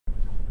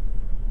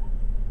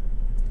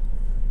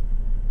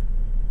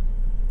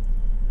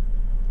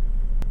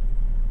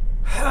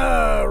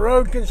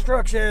road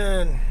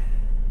construction.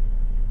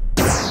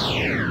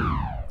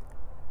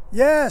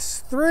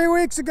 Yes, 3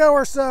 weeks ago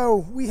or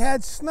so, we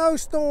had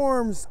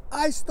snowstorms,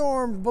 ice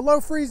storms, below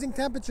freezing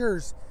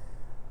temperatures.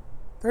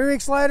 3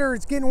 weeks later,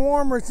 it's getting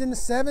warmer. It's in the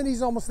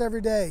 70s almost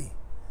every day.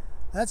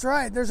 That's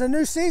right, there's a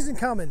new season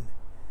coming.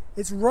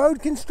 It's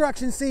road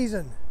construction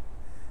season.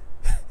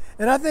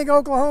 And I think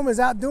Oklahoma is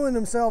outdoing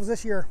themselves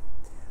this year.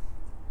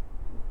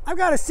 I've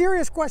got a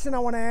serious question I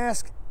want to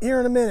ask here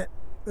in a minute.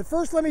 But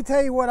first, let me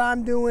tell you what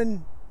I'm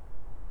doing,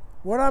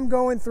 what I'm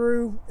going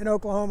through in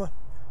Oklahoma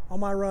on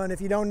my run. If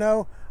you don't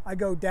know, I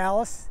go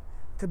Dallas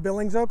to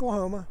Billings,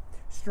 Oklahoma,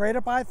 straight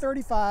up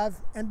I-35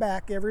 and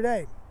back every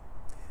day.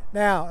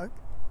 Now,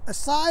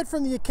 aside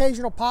from the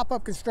occasional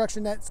pop-up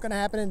construction that's going to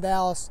happen in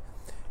Dallas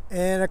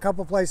and a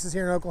couple places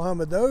here in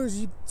Oklahoma, those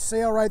you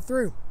sail right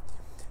through.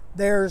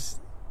 There's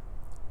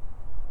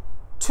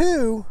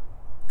 2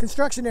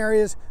 construction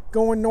areas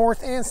going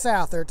north and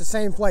south. They're at the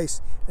same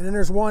place. And then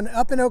there's one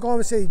up in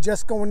Oklahoma City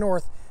just going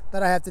north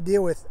that I have to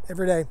deal with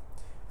every day.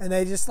 And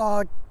they just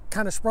all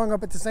kind of sprung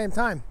up at the same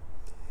time.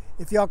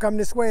 If y'all come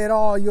this way at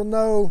all, you'll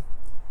know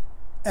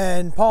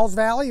in Pauls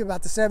Valley,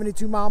 about the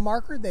 72-mile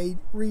marker, they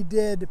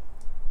redid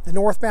the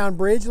northbound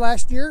bridge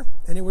last year,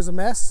 and it was a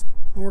mess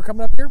when we were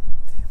coming up here.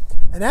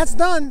 And that's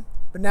done,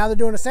 but now they're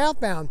doing a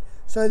southbound.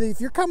 So that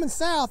if you're coming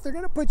south, they're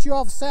going to put you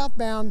off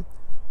southbound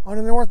on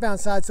the northbound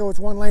side, so it's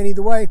one lane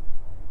either way.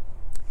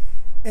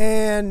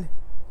 And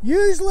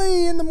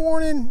usually in the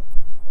morning,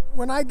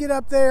 when I get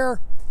up there,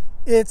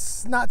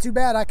 it's not too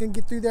bad. I can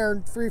get through there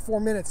in 3 or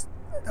 4 minutes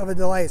of a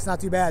delay. It's not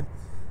too bad.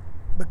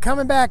 But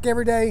coming back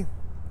every day,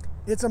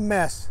 it's a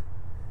mess.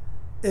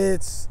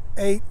 It's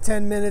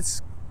 8-10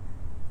 minutes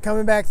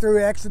coming back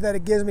through extra that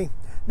it gives me.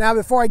 Now,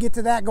 before I get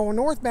to that, going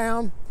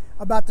northbound,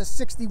 about the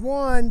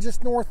 61,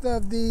 just north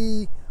of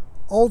the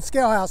old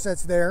scale house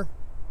that's there,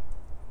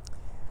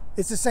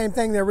 it's the same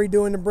thing. They're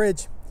redoing the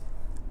bridge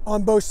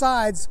on both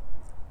sides,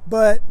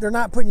 but they're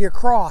not putting you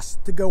across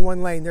to go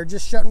one lane. They're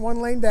just shutting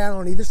one lane down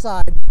on either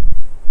side.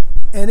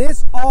 And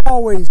it's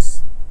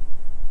always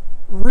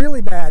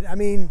really bad. I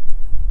mean,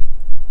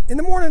 in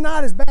the morning,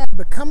 not as bad,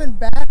 but coming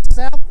back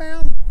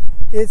southbound,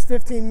 it's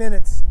 15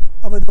 minutes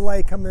of a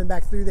delay coming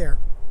back through there.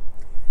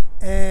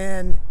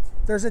 And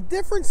there's a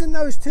difference in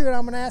those two, and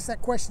I'm going to ask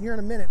that question here in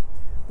a minute.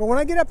 But when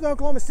I get up to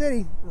Oklahoma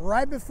City,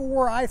 right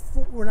before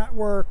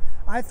where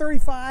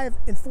I-35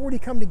 and 40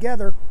 come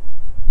together,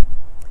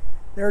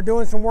 they're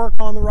doing some work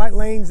on the right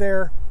lanes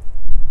there,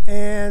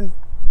 and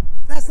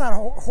that's not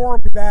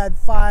horribly bad,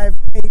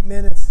 5-8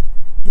 minutes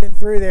getting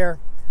through there.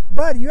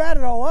 But you add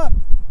it all up,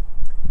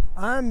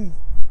 I'm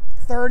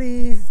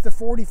 30 to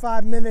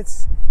 45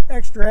 minutes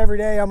extra every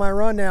day on my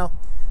run now,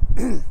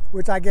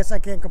 which I guess I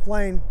can't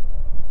complain.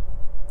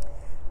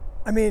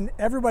 I mean,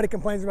 everybody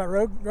complains about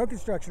road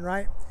construction,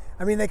 right?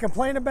 I mean, they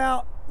complain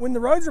about when the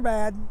roads are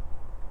bad,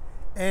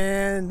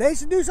 and they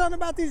should do something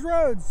about these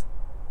roads.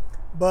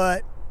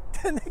 But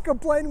then they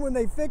complain when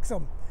they fix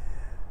them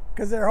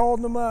because they're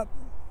holding them up.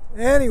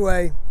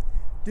 Anyway,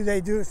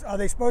 are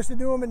they supposed to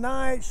do them at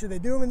night? Should they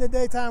do them in the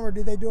daytime, or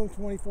do they do them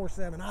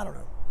 24/7? I don't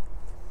know.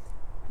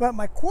 But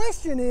my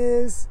question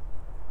is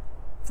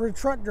for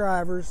truck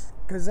drivers,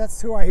 because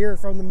that's who I hear it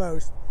from the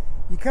most.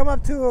 You come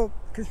up to a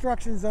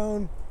construction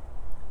zone,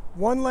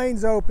 one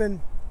lane's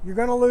open, you're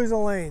going to lose a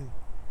lane.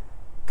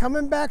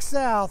 Coming back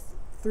south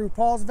through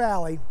Pauls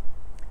Valley,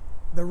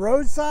 the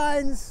road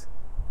signs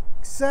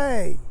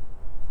say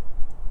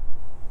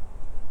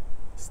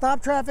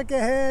stop traffic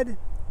ahead,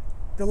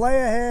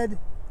 delay ahead,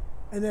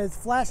 and there's a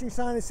flashing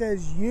sign that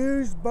says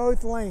use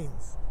both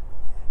lanes.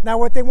 Now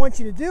what they want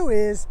you to do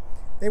is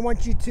they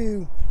want you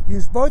to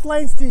use both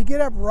lanes till you get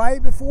up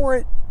right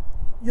before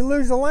you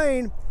lose a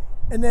lane,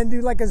 and then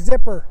do like a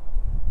zipper,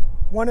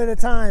 one at a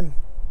time,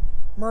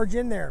 merge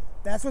in there.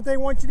 That's what they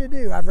want you to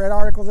do. I've read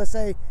articles that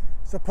say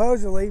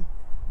supposedly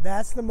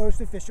that's the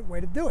most efficient way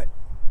to do it.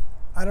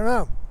 I don't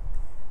know.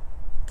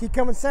 Keep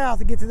coming south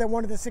to get to that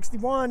one at the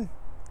 61.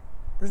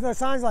 There's no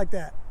signs like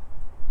that.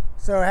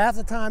 So half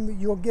the time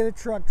you'll get a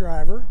truck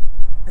driver,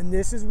 and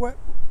this is what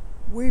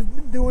we've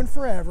been doing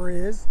forever,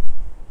 is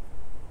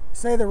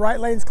say the right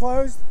lane's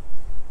closed,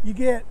 you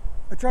get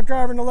a truck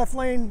driver in the left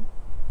lane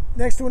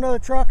next to another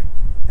truck,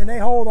 and they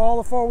hold all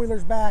the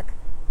four-wheelers back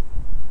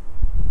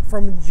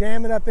from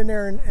jamming up in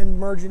there and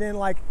merging in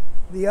like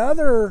the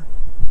other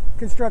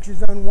construction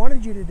zone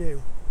wanted you to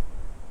do.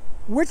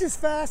 Which is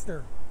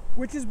faster?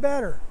 Which is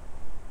better?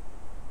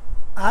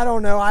 I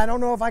don't know. I don't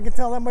know if I can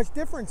tell that much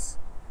difference.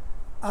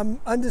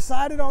 I'm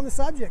undecided on the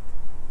subject.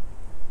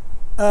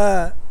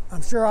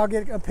 I'm sure I'll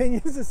get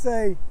opinions that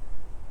say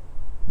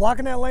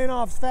blocking that lane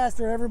off is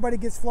faster, everybody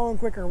gets flowing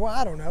quicker. Well,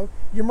 I don't know.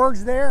 You merge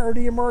there, or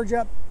do you merge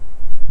up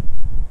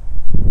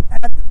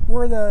at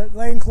where the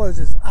lane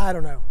closes? I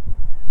don't know.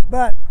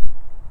 But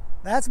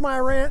that's my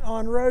rant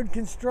on road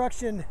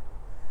construction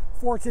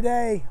for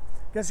today.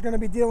 Guess we're going to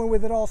be dealing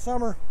with it all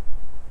summer.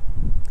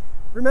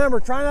 Remember,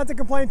 try not to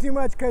complain too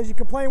much, because you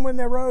complain when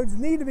the roads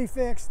need to be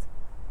fixed,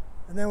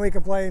 and then we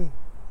complain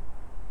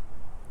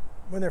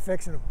when they're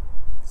fixing them.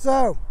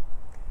 So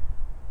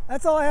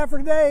That's all I have for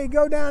today.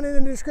 Go down in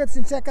the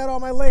description, check out all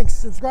my links,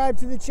 subscribe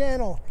to the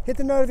channel, hit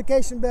the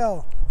notification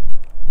bell,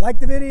 like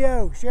the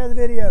video, share the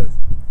videos.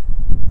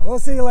 We'll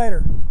see you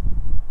later.